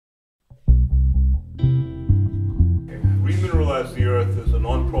Fertilize the Earth is a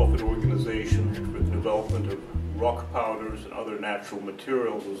non-profit organization for the development of rock powders and other natural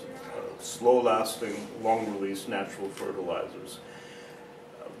materials as slow-lasting, long-release natural fertilizers.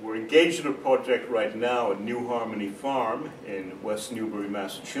 We're engaged in a project right now at New Harmony Farm in West Newbury,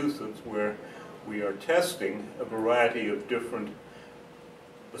 Massachusetts, where we are testing a variety of different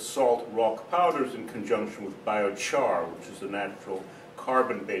basalt rock powders in conjunction with biochar, which is a natural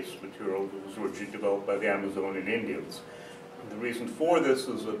carbon-based material that was originally developed by the Amazonian Indians. And the reason for this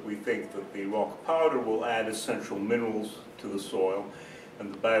is that we think that the rock powder will add essential minerals to the soil,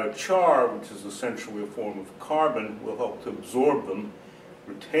 and the biochar, which is essentially a form of carbon, will help to absorb them,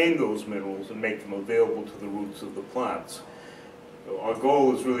 retain those minerals, and make them available to the roots of the plants. So our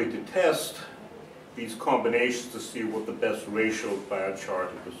goal is really to test these combinations to see what the best ratio of biochar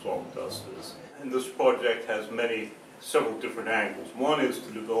to basalt dust is. And this project has several different angles. One is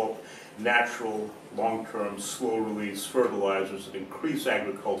to develop natural, long-term, slow-release fertilizers that increase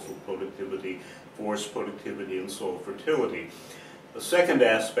agricultural productivity, forest productivity, and soil fertility. The second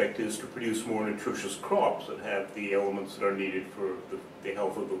aspect is to produce more nutritious crops that have the elements that are needed for the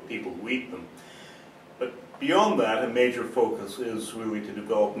health of the people who eat them. But beyond that, a major focus is really to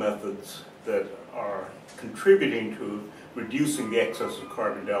develop methods that are contributing to reducing the excess of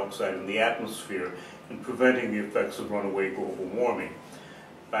carbon dioxide in the atmosphere and preventing the effects of runaway global warming.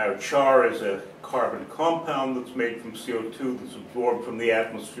 Biochar is a carbon compound that's made from CO2 that's absorbed from the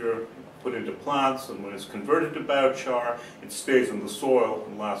atmosphere, put into plants, and when it's converted to biochar, it stays in the soil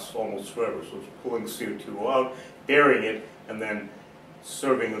and lasts almost forever. So it's pulling CO2 out, burying it, and then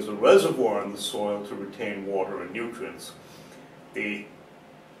serving as a reservoir in the soil to retain water and nutrients. The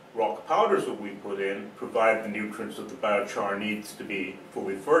rock powders that we put in provide the nutrients that the biochar needs to be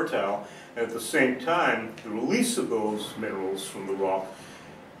fully fertile, and at the same time, the release of those minerals from the rock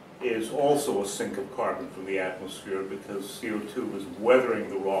is also a sink of carbon from the atmosphere because CO2 is weathering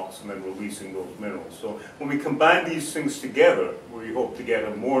the rocks and then releasing those minerals. So when we combine these things together, we hope to get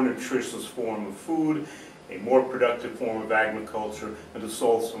a more nutritious form of food, a more productive form of agriculture, and to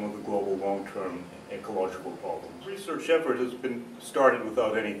solve some of the global long-term ecological problems. Research effort has been started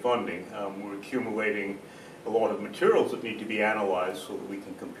without any funding. We're accumulating a lot of materials that need to be analyzed so that we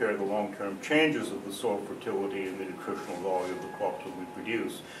can compare the long-term changes of the soil fertility and the nutritional value of the crops that we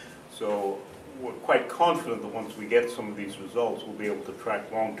produce. So we're quite confident that once we get some of these results, we'll be able to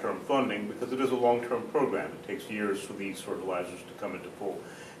track long-term funding because it is a long-term program. It takes years for these fertilizers to come into full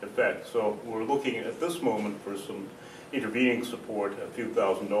effect. So we're looking at this moment for some intervening support, a few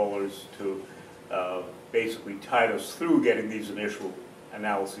 $1,000s to basically tide us through getting these initial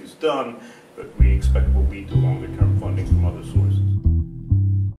analyses done, but we expect will lead to longer-term funding from other sources.